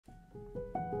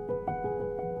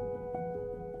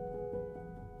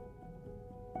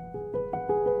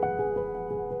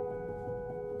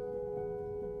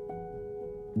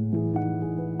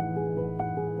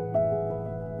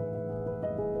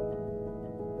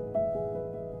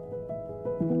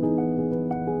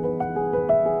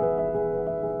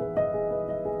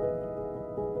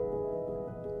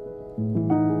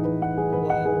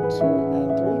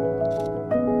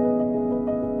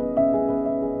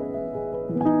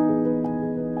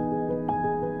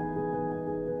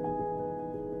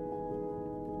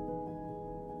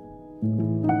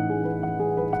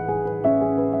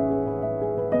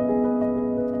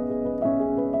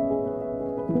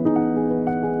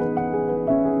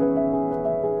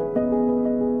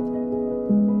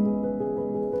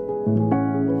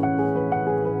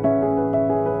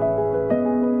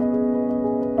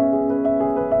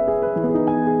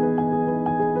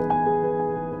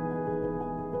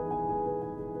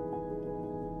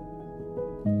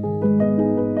All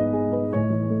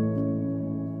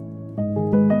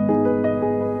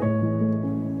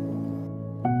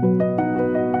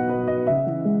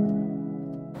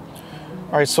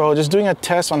right, so just doing a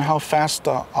test on how fast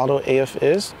the auto AF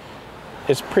is.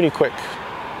 It's pretty quick.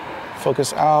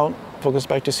 Focus out, focus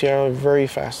back to Sierra, very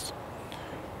fast.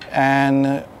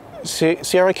 And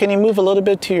Sierra, can you move a little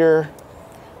bit to your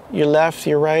left,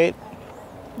 your right?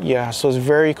 Yeah, so it's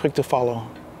very quick to follow.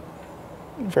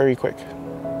 Very quick.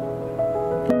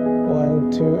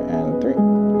 1, 2, and 3.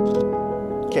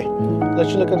 Okay,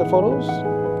 let's look at the photos.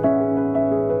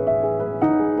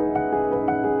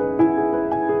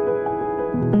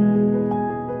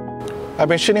 I've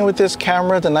been shooting with this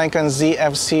camera, the Nikon Z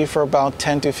FC, for about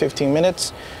 10 to 15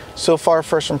 minutes. So far,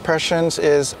 first impressions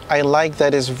is I like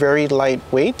that it's very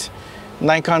lightweight.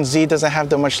 Nikon Z doesn't have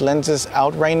that much lenses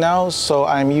out right now, so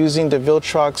I'm using the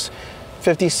Viltrox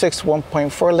 56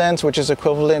 1.4 lens, which is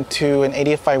equivalent to an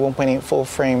 85 1.8 full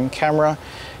frame camera.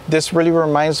 This really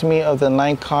reminds me of the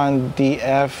Nikon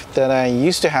Df that I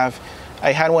used to have.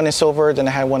 I had one in silver, then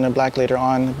I had one in black later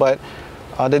on, but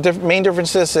the main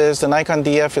differences is the Nikon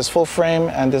Df is full frame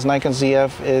and this Nikon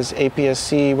ZF is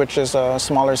APS-C, which is a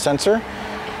smaller sensor.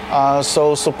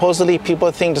 So supposedly people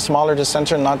think the smaller the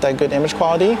sensor, not that good image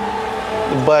quality,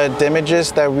 but the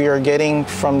images that we are getting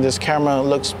from this camera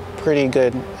looks pretty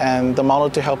good. And the model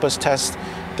to help us test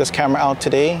this camera out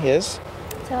today is?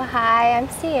 So hi, I'm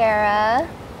Sierra.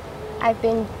 I've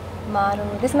been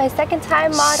modeling. This is my second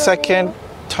time modeling. Second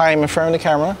time in front of the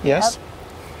camera, yes.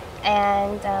 Yep.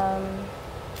 And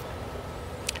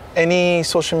any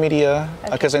social media,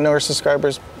 because I know our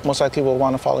subscribers most likely will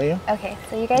want to follow you. Okay,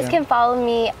 so you guys can follow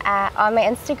me on my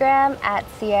Instagram at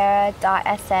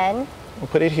sierra.sn. We'll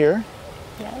put it here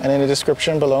and in the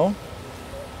description below.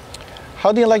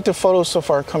 How do you like the photos so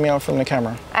far coming out from the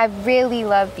camera? I really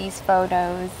love these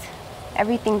photos.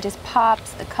 Everything just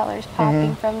pops, the colors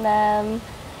popping from them.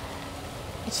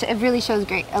 It really shows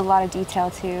a lot of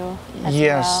detail too.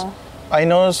 Yes. Well. I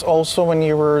noticed also when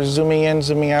you were zooming in,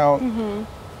 zooming out,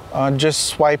 just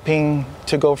swiping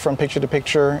to go from picture to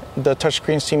picture, the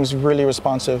touchscreen seems really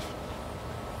responsive.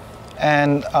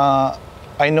 And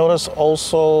I noticed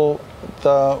also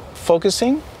the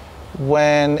focusing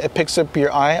when it picks up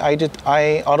your eye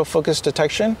autofocus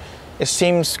detection. It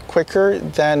seems quicker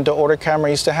than the older camera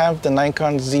I used to have, the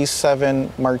Nikon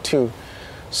Z7 Mark II.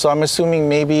 So I'm assuming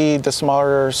maybe the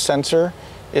smaller sensor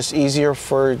is easier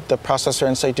for the processor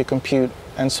inside to compute,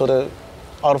 and so the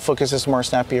autofocus is more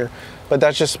snappier. But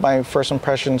that's just my first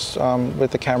impressions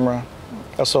with the camera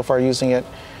so far using it.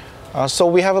 So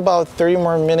we have about 30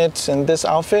 more minutes in this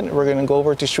outfit. We're going to go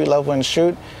over to street level and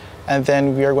shoot, and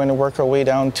then we are going to work our way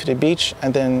down to the beach,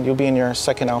 and then you'll be in your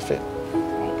second outfit.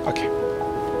 Okay.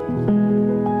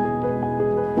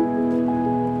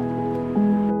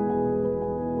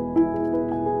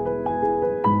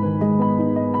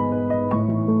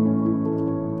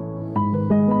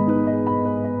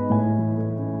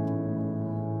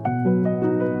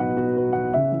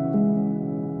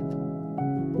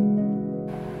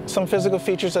 Some physical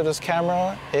features of this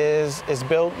camera is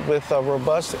built with a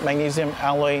robust magnesium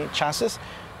alloy chassis.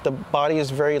 The body is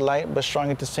very light but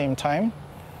strong at the same time.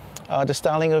 The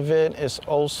styling of it is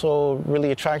also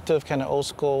really attractive, kind of old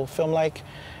school film-like.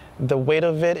 The weight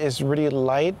of it is really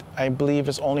light. I believe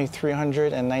it's only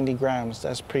 390 grams.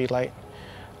 That's pretty light.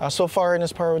 So far in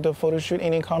this part of the photo shoot,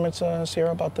 any comments,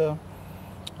 Sierra, about the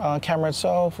camera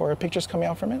itself or pictures coming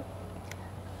out from it?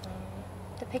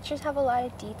 The pictures have a lot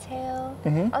of detail.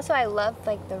 Also, I love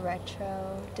like the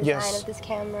retro design of this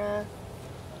camera.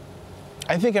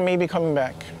 I think it may be coming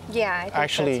back. Yeah, I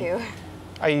think so too.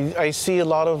 I see a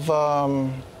lot of,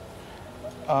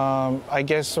 I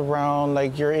guess around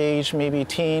like your age, maybe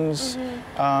teens,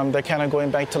 they're kind of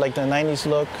going back to like the 90s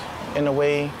look in a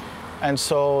way. And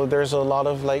so there's a lot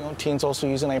of like teens also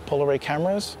using like Polaroid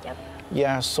cameras. Yep.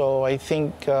 Yeah, so I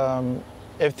think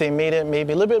if they made it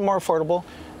maybe a little bit more affordable,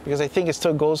 because I think it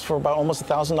still goes for about almost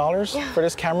 $1,000 for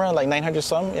this camera, like 900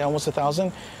 some, yeah, almost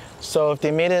 1,000. So if they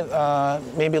made it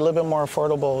maybe a little bit more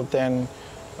affordable, then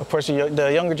of course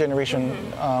the younger generation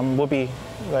will be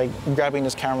like grabbing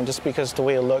this camera just because the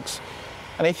way it looks.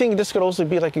 And I think this could also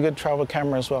be like a good travel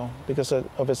camera as well because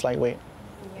of its lightweight.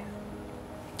 Yeah.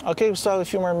 Okay, we still have a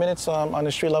few more minutes on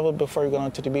the street level before we go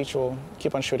on to the beach. We'll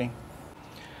keep on shooting.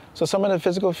 So some of the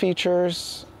physical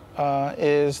features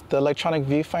is the electronic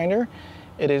viewfinder.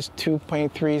 It is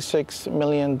 2.36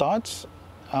 million dots.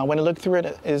 When I look through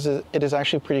it, it is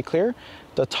actually pretty clear.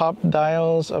 The top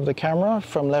dials of the camera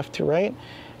from left to right,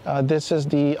 this is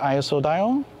the ISO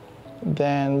dial.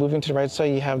 Then moving to the right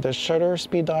side, you have the shutter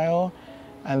speed dial.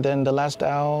 And then the last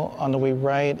dial on the way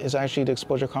right is actually the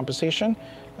exposure compensation.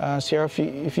 Sierra,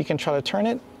 if you can try to turn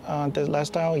it, the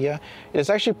last dial, yeah. It's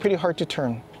actually pretty hard to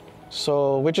turn,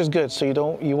 so which is good.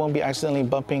 So you won't be accidentally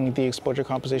bumping the exposure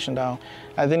compensation dial.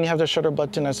 And then you have the shutter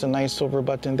button. That's a nice silver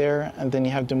button there. And then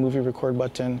you have the movie record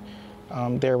button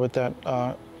there with that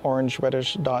orange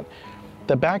reddish dot.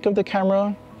 The back of the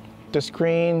camera, the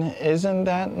screen isn't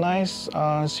that nice.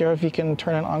 Sierra, if you can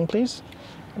turn it on, please,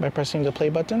 by pressing the play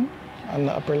button on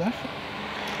the upper left.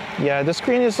 Yeah, the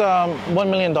screen is 1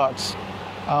 million dots,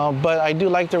 but I do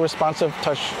like the responsive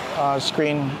touch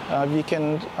screen. You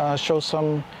can show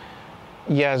some,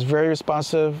 yeah, it's very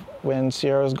responsive when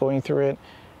Sierra is going through it.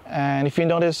 And if you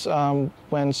notice,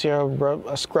 when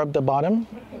Sierra scrubbed the bottom,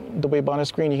 the way bottom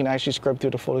screen, you can actually scrub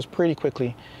through the photos pretty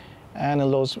quickly, and it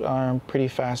loads pretty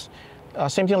fast.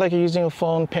 Same thing like you're using a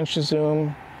phone, pinch to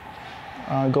zoom,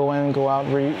 go in, go out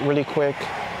really quick.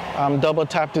 Double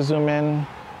tap to zoom in.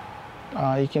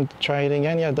 You can try it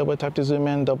again. Yeah, double tap to zoom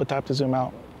in, double tap to zoom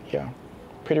out. Yeah,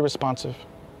 pretty responsive.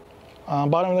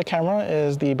 Bottom of the camera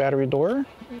is the battery door.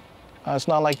 It's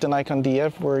not like the Nikon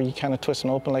Df where you kind of twist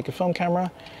and open like a film camera,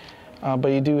 but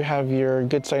you do have your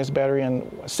good sized battery and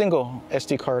a single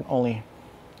SD card only.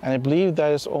 And I believe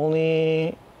that is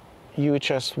only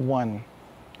UHS 1.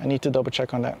 I need to double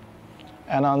check on that.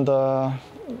 And on the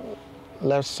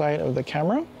left side of the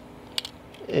camera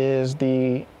is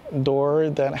the door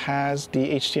that has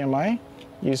the HDMI,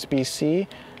 USB-C,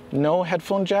 no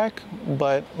headphone jack,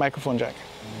 but microphone jack.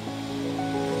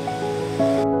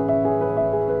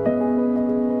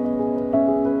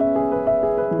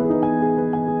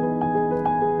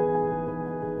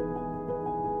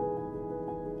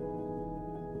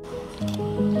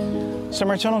 Some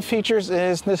internal features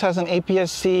is this has an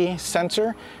APS-C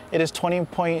sensor. It is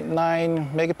 20.9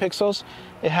 megapixels.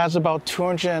 It has about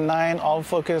 209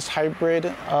 all-focus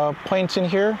hybrid points in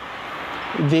here.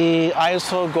 The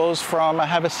ISO goes from, I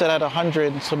have it set at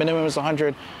 100, so minimum is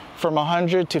 100, from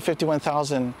 100 to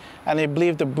 51,000. And I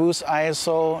believe the boost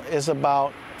ISO is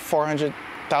about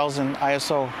 400,000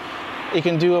 ISO. It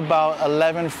can do about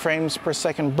 11 frames per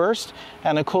second burst.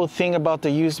 And the cool thing about the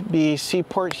USB-C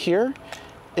port here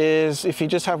is if you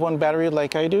just have one battery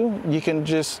like I do, you can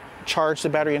just charge the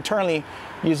battery internally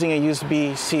using a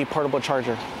USB-C portable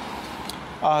charger.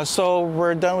 So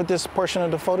we're done with this portion of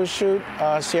the photo shoot.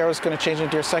 Sierra's going to change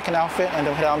into her second outfit and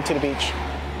then head out to the beach.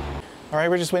 All right,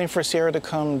 we're just waiting for Sierra to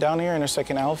come down here in her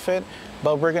second outfit,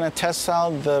 but we're going to test out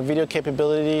the video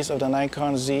capabilities of the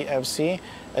Nikon Z FC.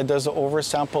 It does the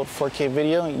oversampled 4K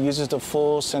video. It uses the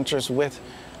full sensor's width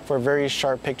for a very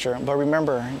sharp picture. But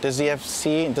remember, the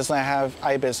ZFC does not have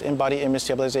IBIS, in-body image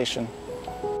stabilization.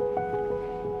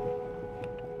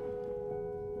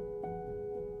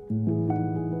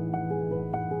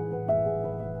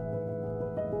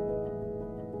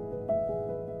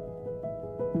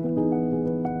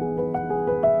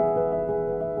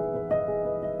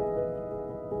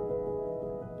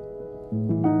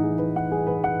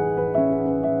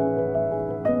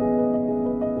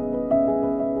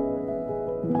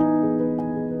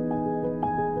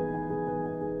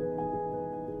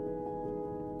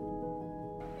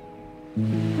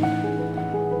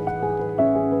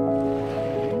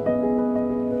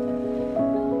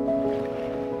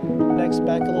 Next,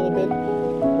 back a little bit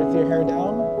with your hair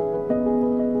down.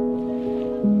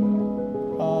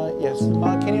 Yes.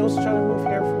 Can you also try to move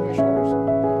hair from your shoulders?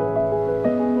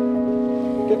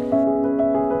 Good.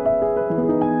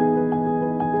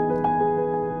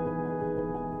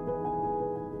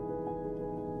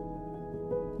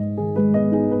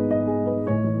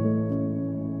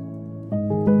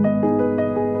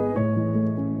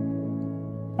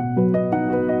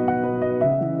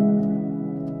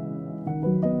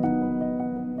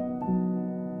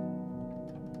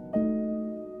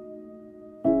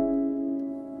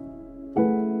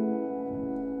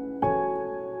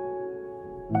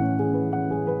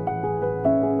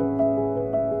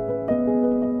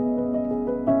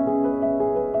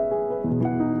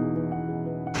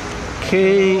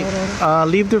 Okay,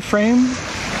 leave the frame.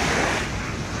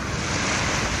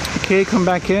 Okay, come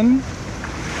back in.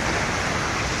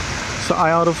 So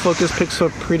eye autofocus picks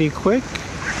up pretty quick.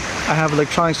 I have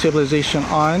electronic stabilization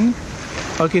on.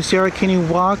 Okay, Sierra, can you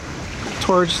walk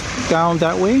towards down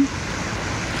that way?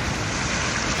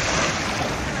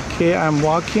 Okay, I'm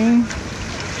walking.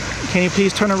 Can you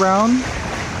please turn around?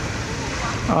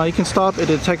 You can stop, it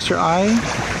detects your eye.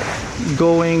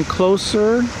 Going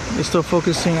closer, it's still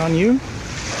focusing on you,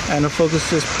 and the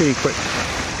focus is pretty quick.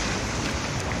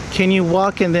 Can you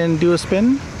walk and then do a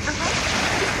spin?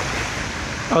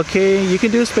 Okay, you can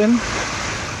do a spin.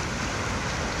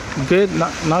 Good,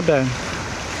 not bad.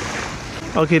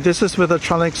 Okay, this is with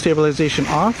electronic stabilization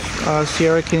off.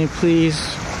 Sierra, can you please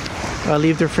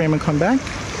leave the frame and come back?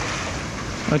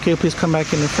 Okay, please come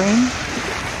back in the frame.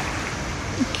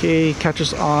 Okay,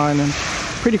 catches on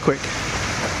pretty quick.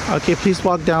 Okay, please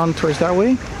walk down towards that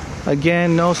way.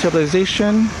 Again, no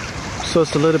stabilization, so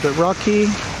it's a little bit rocky.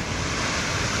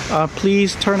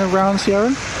 Please turn around,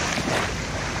 Sierra.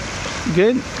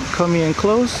 Good. Come in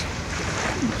close.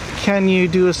 Can you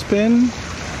do a spin?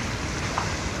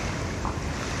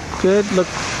 Good. Look.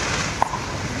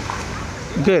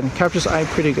 Good. Captures eye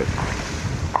pretty good.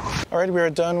 All right, we are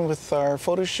done with our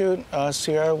photo shoot.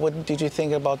 Sierra, what did you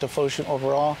think about the photo shoot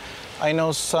overall? I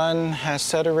know sun has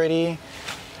set already.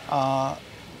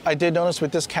 I did notice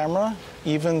with this camera,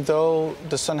 even though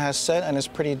the sun has set and it's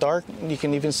pretty dark, you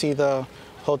can even see the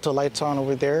hotel lights on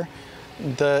over there.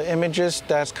 The images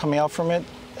that's coming out from it,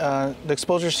 the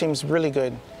exposure seems really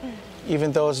good,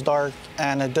 even though it's dark,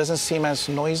 and it doesn't seem as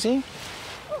noisy,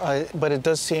 but it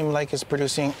does seem like it's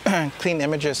producing clean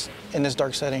images in this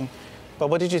dark setting. But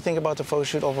what did you think about the photo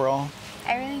shoot overall?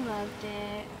 I really loved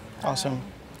it. Awesome.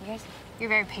 You're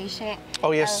very patient.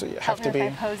 Oh yes, you have to be. By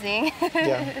posing.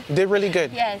 Yeah, you did really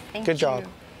good. Yes, thank you. Good job.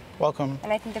 Welcome.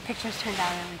 And I think the pictures turned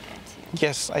out really good too.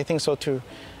 Yes, I think so too.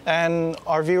 And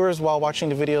our viewers, while watching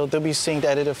the video, they'll be seeing the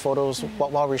edited photos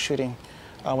while we're shooting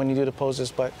when you do the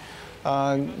poses. But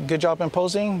good job in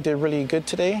posing. Did really good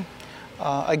today.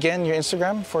 Again, your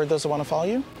Instagram for those that want to follow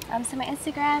you. So my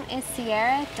Instagram is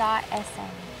sierra.sm.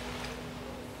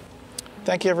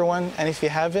 Thank you, everyone. And if you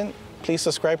haven't, please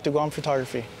subscribe to Guam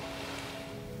Photography.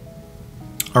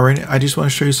 Alright, I just want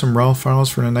to show you some RAW files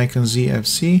for the Nikon Z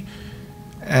FC.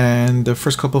 And the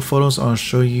first couple of photos, I'll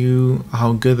show you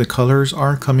how good the colors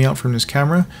are coming out from this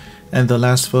camera. And the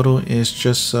last photo is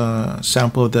just a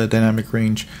sample of the dynamic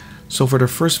range. So for the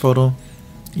first photo,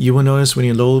 you will notice when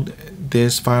you load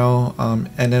this file,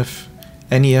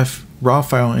 NEF RAW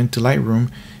file into Lightroom,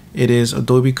 it is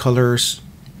Adobe Colors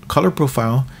color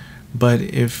profile. But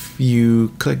if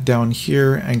you click down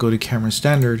here and go to camera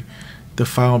standard, the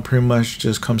file pretty much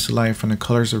just comes to life, and the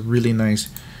colors are really nice,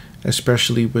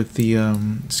 especially with the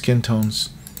skin tones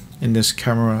in this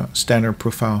camera standard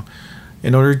profile.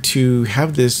 In order to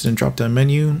have this in drop down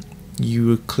menu, you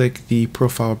would click the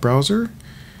profile browser,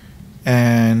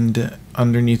 and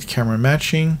underneath camera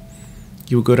matching,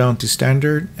 you will go down to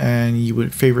standard and you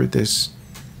would favorite this.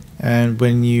 And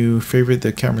when you favorite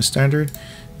the camera standard,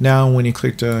 now when you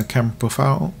click the camera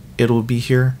profile, it will be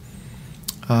here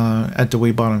at the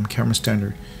way bottom, camera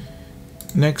standard.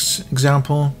 Next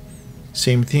example,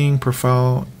 same thing,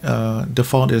 profile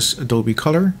default is Adobe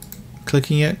Color.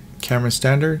 Clicking it, camera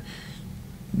standard.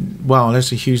 Wow,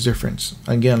 that's a huge difference.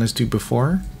 Again, let's do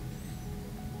before,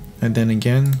 and then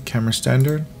again camera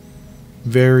standard.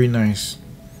 Very nice.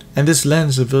 And this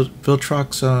lens, the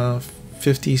Viltrox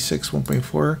 56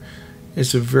 1.4,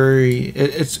 is a very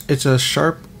it's a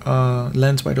sharp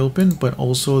lens wide open, but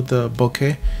also the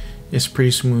bokeh is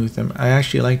pretty smooth. I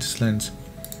actually like this lens.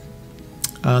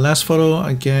 Last photo,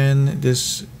 again,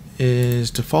 this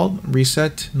is default,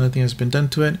 reset, nothing has been done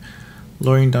to it.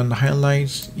 Lowering down the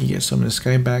highlights, you get some of the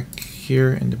sky back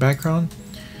here in the background.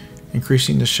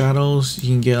 Increasing the shadows, you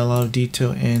can get a lot of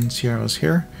detail in Sierra's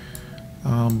hair.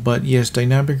 But yes,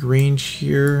 dynamic range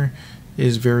here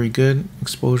is very good.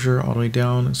 Exposure all the way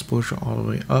down, exposure all the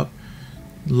way up.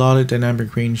 A lot of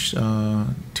dynamic range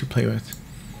to play with.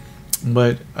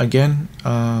 But again,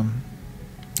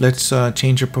 let's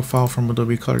change your profile from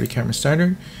Adobe Color to camera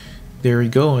standard. There we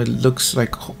go. It looks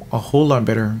like a whole lot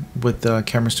better with the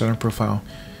camera standard profile.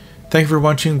 Thank you for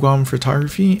watching Guam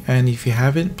Photography, and if you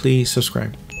haven't, please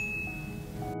subscribe.